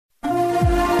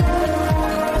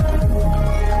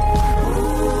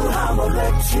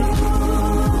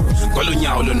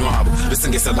Kolunyawo lonwabo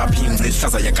besingese lapha ingci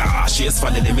ihlaza yakashi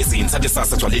esivalele emizini sathi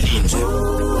sasa gcwale linje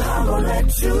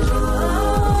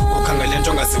ukhangele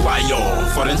into ongaziwayo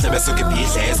for endlebe esuke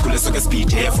ibhidle esikhule esuke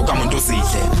esibhidef ukamuntu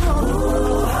usidle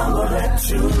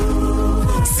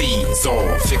sizo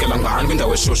fikela ngani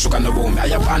kwindawo eshushu kanobomi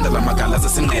ayabanda la magala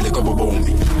zesinqele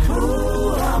kobobomi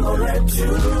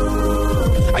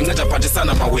anceda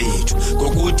aphathisana mawethu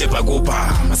ngokude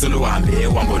bhakubha maseluhambe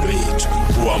uhambo lwethu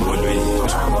uhambo lwethu.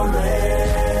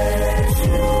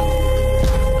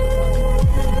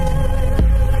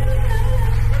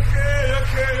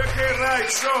 Okay, right,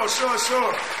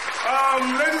 sure.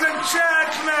 Ladies and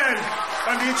gentlemen,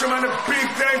 and each man a big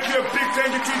thank you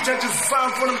to Judges Sam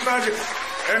for the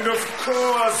and of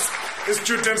course the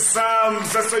student Sam,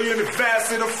 that's a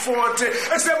university of 40,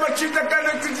 except my chita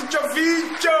connected to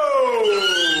Chavicho.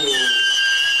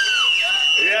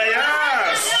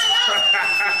 Yes.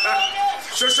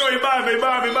 Sure, Ibambe,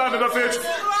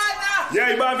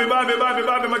 yeah,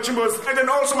 Ibambe, my chimbos. And then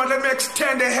also, let me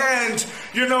extend a hand,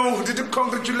 the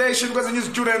congratulations because a new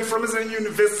student from his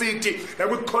university and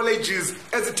with colleges,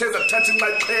 as it is touching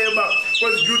my claim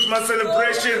was youth my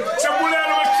celebration.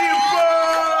 Chambulano, my chimbo!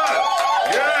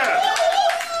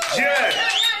 Yeah.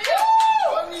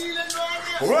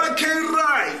 Okay,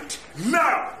 right.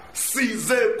 Now,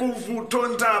 size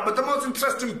kuvutondaba, but the most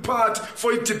interesting part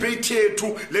for a debate here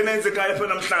to lenenzeka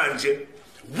namhlanje.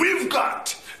 We've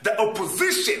got the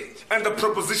opposition and the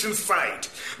proposition side.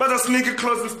 But the sneaky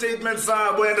closing statements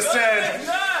are, we understand.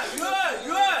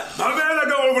 Mavela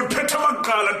go over Peter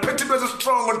Makala, Petty was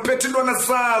strong on Petty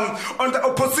Donazam on the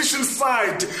opposition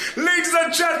side. Ladies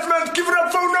and gentlemen, give it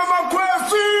up for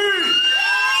Namakwesi!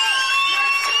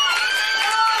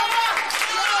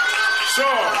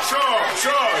 Sure.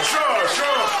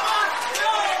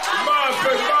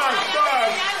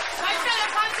 Bang.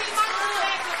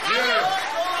 Yeah.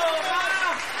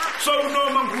 So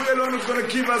Norman Guelon is going to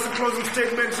give us a closing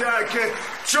statement here. Okay.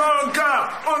 Jonka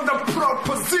on the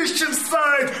proposition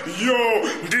side. Yo,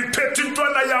 the petit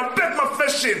one I bet my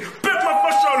fashion. Give it up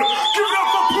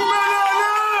for Pumela.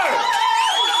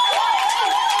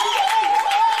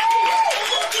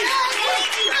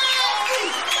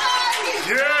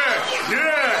 Yeah.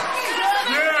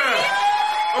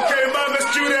 Okay, Mama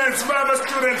students,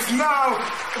 now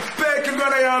back in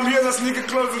what I am, here's a sneaky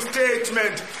closing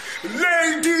statement.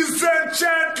 Ladies and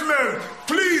gentlemen,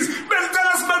 please,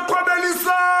 bendalas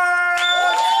makwabelisa.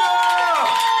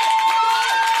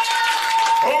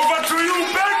 Over to you,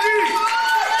 Becky.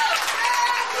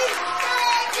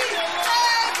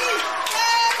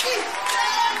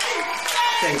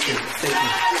 Thank you.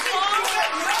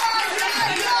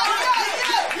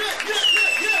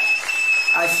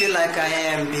 I feel like I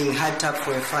am being hyped up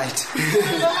for a fight.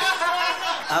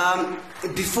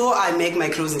 Before I make my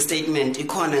closing statement,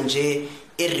 ikhona nje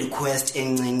a request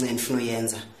encinci endifuna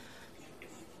uyenza.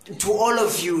 To all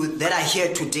of you that are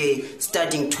here today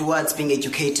studying towards being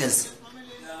educators,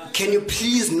 can you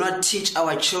please not teach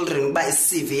our children by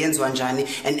CV yenziwa njani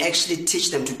and actually teach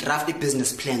them to draft the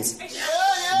business plans?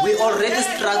 We already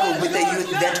struggle with the youth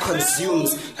that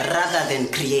consumes rather than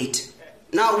create.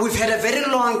 Now, we've had a very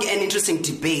long and interesting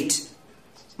debate.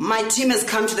 My team has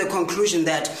come to the conclusion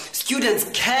that students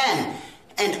can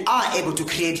and are able to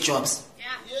create jobs.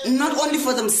 Yeah. Not only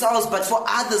for themselves, but for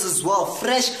others as well,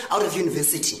 fresh out of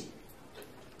university.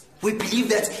 We believe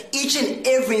that each and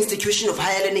every institution of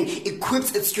higher learning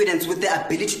equips its students with the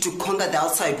ability to conquer the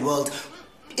outside world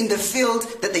in the field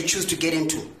that they choose to get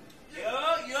into.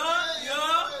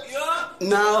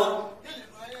 Now,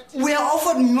 we are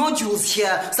offered modules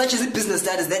here, such as business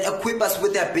studies, that equip us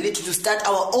with the ability to start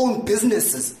our own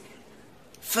businesses.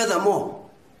 Furthermore,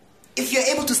 if you're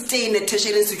able to stay in the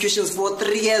tertiary institutions for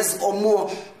 3 years or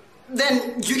more,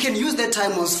 then you can use that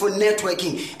time for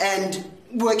networking and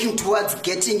working towards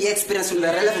getting the experience from the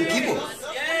relevant people.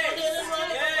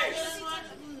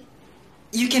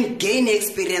 You can gain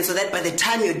experience so that by the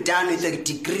time you're done with a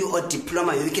degree or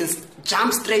diploma, you can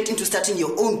jump straight into starting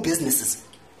your own businesses.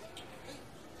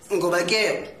 Ngoba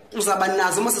ke uzaba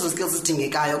nazo mase skills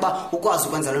zidingekayo ba ukwazi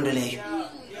ukwenza lonto leyo.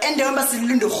 Endewe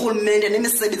silinde urhulumente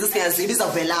nemisebenzi siyaziba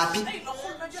izavelaphi.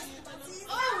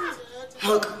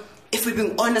 Look, if we're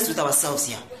being honest with ourselves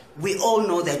here, we all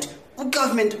know that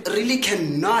government really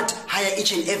cannot hire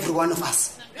each and every one of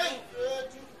us.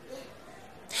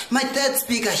 My third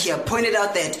speaker here pointed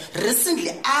out that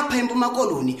recently apha eMpuma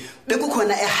Koloni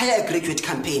bekukhona a higher graduate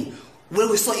campaign where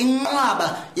we saw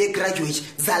inqaba ye-graduate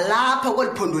zalapha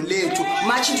kweliphondo lethu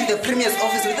march into the premier's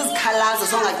office with these colors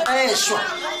zongaqeshwa.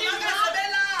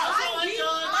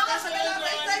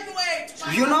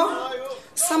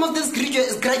 Some of these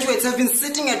graduates have been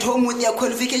sitting at home with their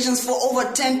qualifications for over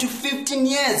 10 to 15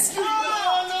 years.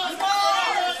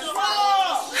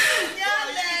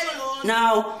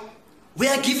 Now, we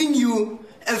are giving you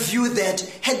a view that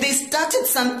had they started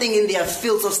something in their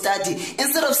fields of study,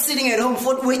 instead of sitting at home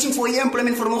waiting for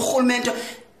employment from a whole mentor,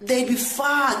 they'd be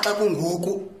far.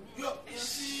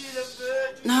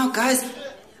 Now, guys,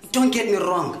 don't get me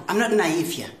wrong. I'm not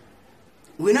naive here.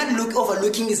 We're not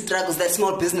overlooking the struggles that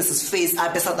small businesses face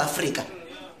up in South Africa.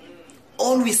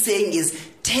 All we're saying is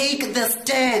take the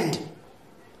stand.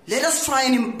 Let us try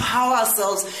and empower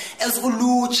ourselves as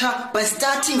Ulucha by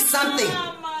starting something.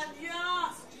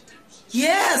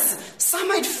 Yes, some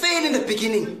might fail in the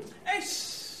beginning.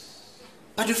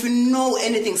 But if we know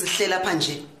anything, Sihlela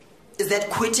Panje, is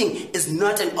that quitting is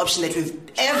not an option that we've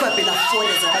ever been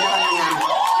afforded as a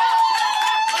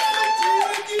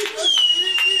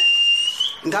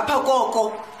Ngapha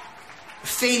koko,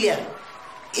 failure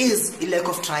is a lack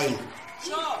of trying.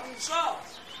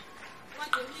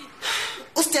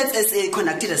 Ustats SA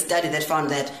conducted a study that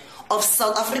found that of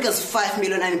South Africa's 5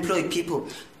 million unemployed people,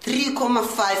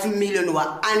 3.5 million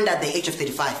were under the age of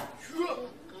 35.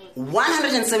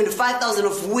 175,000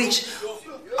 of which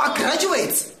are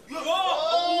graduates.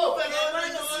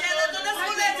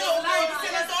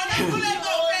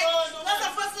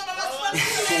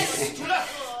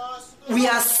 We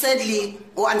are sadly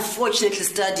or unfortunately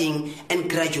studying and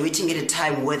graduating at a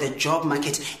time where the job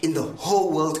market in the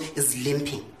whole world is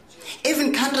limping.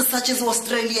 Even countries such as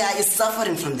Australia is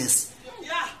suffering from this.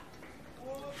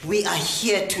 We are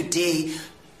here today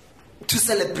to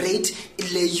celebrate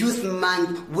the Youth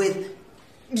Month with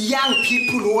young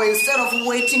people who, instead of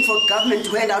waiting for government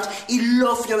to hand out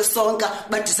ilof yosonka,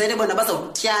 but decided to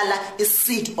a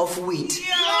seed of wheat.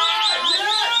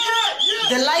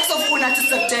 The likes of Unati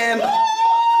September.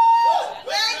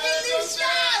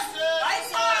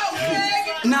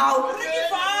 Now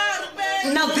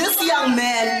this young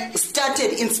man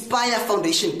started Inspire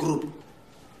Foundation Group.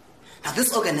 Now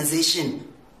this organization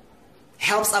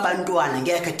helps Abantwana and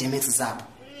academics up.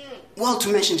 Well, to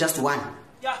mention just one.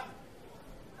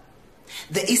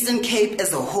 The Eastern Cape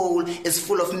as a whole is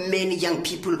full of many young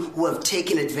people who have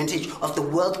taken advantage of the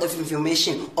wealth of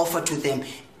information offered to them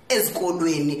as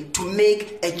Kolweni to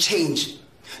make a change.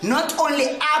 Not only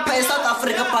up in South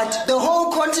Africa, but the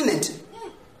whole continent.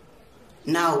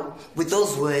 Now, with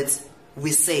those words,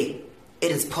 we say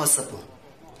it is possible.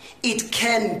 It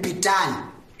can be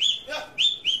done.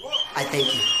 I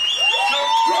thank you.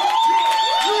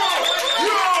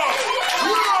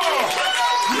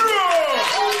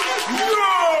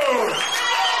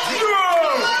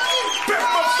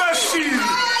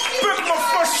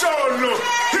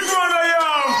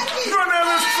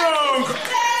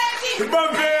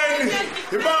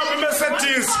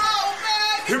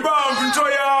 Ibambe into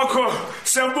yakho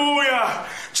siyabuya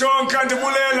jonka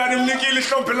ndibulela nimnikile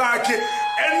ihlombe lakhe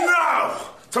and now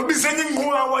sobisenye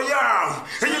ingqwawa yam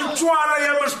enyimtwana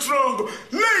yam strong.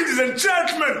 Ladies and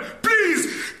gentlemen, please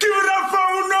give it up for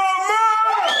Unoma.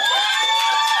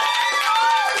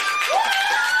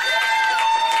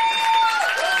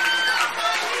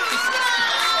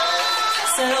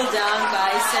 Settle down,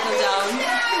 guys, settle down.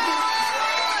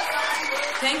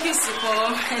 Thank you, Sipho,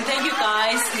 and thank you,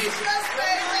 guys.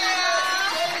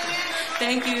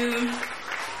 Thank you.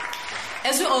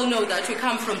 As we all know that we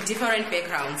come from different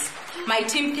backgrounds, my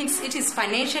team thinks it is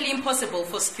financially impossible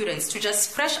for students to just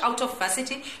fresh out of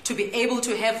varsity to be able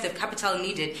to have the capital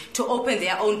needed to open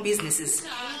their own businesses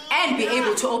and be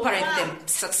able to operate them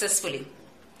successfully.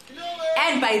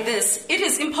 And by this, it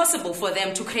is impossible for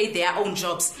them to create their own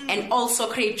jobs and also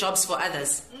create jobs for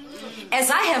others. As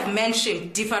I have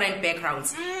mentioned different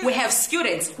backgrounds, we have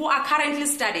students who are currently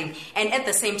studying and at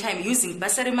the same time using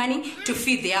bursary money to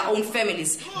feed their own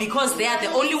families because they are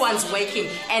the only ones working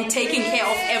and taking care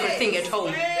of everything at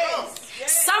home.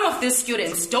 Some of these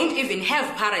students don't even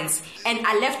have parents and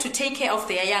are left to take care of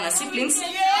their younger siblings.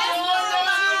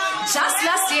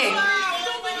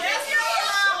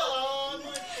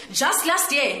 Just last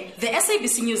year, the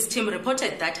SABC News team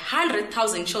reported that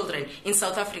 100,000 children in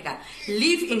South Africa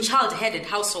live in child-headed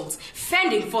households,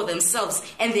 fending for themselves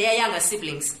and their younger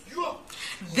siblings.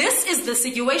 This is the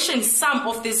situation some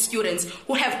of these students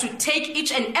who have to take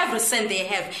each and every cent they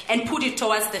have and put it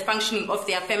towards the functioning of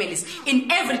their families in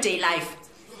everyday life.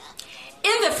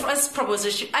 In the first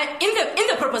proposition,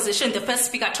 the proposition the first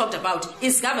speaker talked about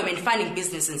is government funding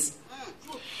businesses.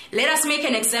 Let us make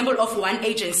an example of one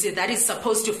agency that is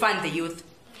supposed to fund the youth,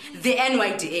 the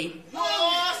NYDA.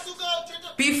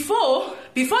 Before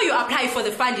you apply for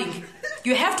the funding,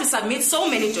 you have to submit so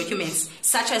many documents,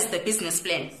 such as the business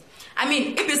plan. I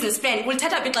mean, i-business plan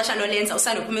ulithatha ixesha lolenza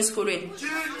usandophuma esikolweni.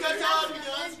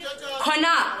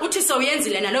 Khona uthi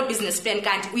sowuyenzile nalo business plan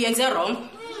kanti uyenze wrong.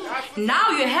 Now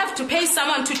you have to pay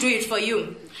someone to do it for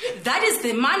you. That is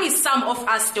the money some of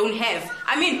us don't have.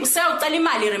 I mean, usayocela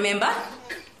imali, remember?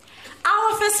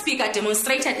 Our first speaker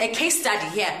demonstrated a case study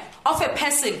here of a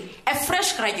person, a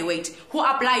fresh graduate, who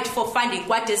applied for funding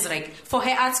for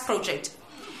her arts project.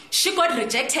 She got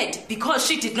rejected because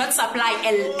she did not supply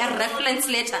a reference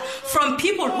letter from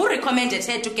people who recommended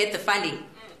her to get the funding.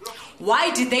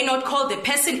 Why did they not call the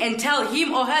person and tell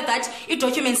him or her that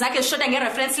documents like a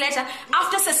reference letter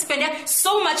after suspending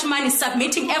so much money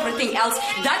submitting everything else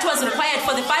that was required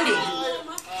for the funding?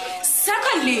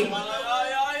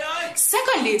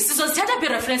 Secondly, sizozithatha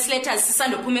reference letters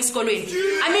sisandophuma esikolweni.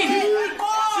 I mean,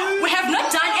 we have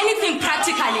not done anything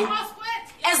practically.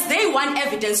 As they want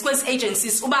evidence, because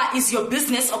agencies, is your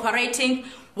business operating?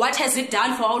 What has it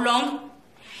done for how long?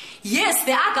 Yes,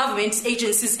 there are government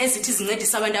agencies as it is in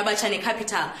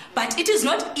capital, but it is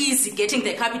not easy getting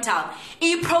the capital.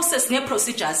 E-process ne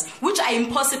procedures which are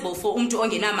impossible for umntu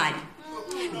ongenamali.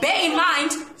 Bear in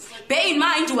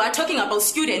mind, we are talking about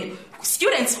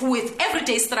students who with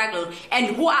everyday struggle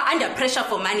and who are under pressure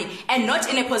for money and not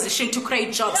in a position to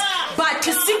create jobs, but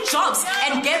to seek jobs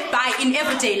and get by in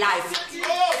everyday life.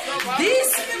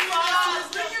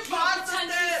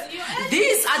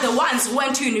 These are the ones who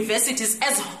went to universities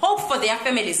as hope for their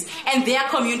families and their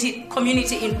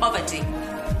community in poverty,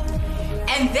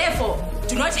 and therefore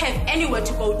do not have anywhere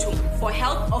to go to for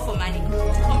help or for money.